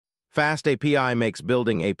FastAPI makes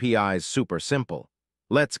building APIs super simple.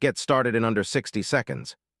 Let's get started in under 60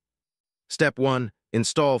 seconds. Step 1.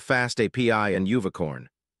 Install FastAPI and Uvicorn.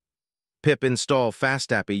 Pip install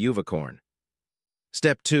FastAPI Uvicorn.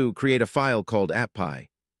 Step 2. Create a file called API.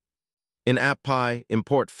 In API,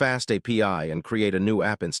 import FastAPI and create a new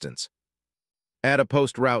app instance. Add a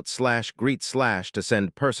post route /greet/ to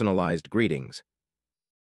send personalized greetings.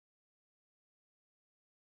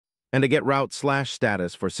 And a get route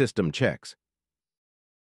 /status for system checks.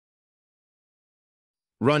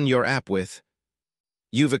 Run your app with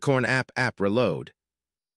Uvicorn app reload.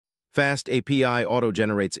 FastAPI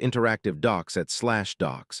auto-generates interactive docs at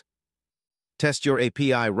 /docs. Test your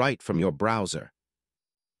API right from your browser.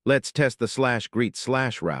 Let's test the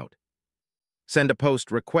 /greet/ route. Send a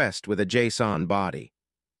post request with a JSON body.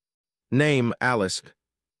 Name Alice.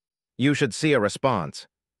 You should see a response.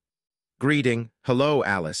 Greeting, hello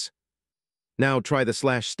Alice. Now try the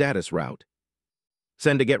 /status route.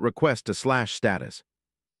 Send a get request to /status.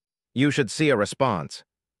 You should see a response.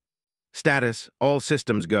 Status, all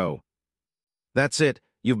systems go. That's it,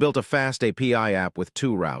 you've built a FastAPI app with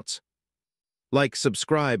 2 routes. Like,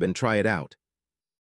 subscribe, and try it out.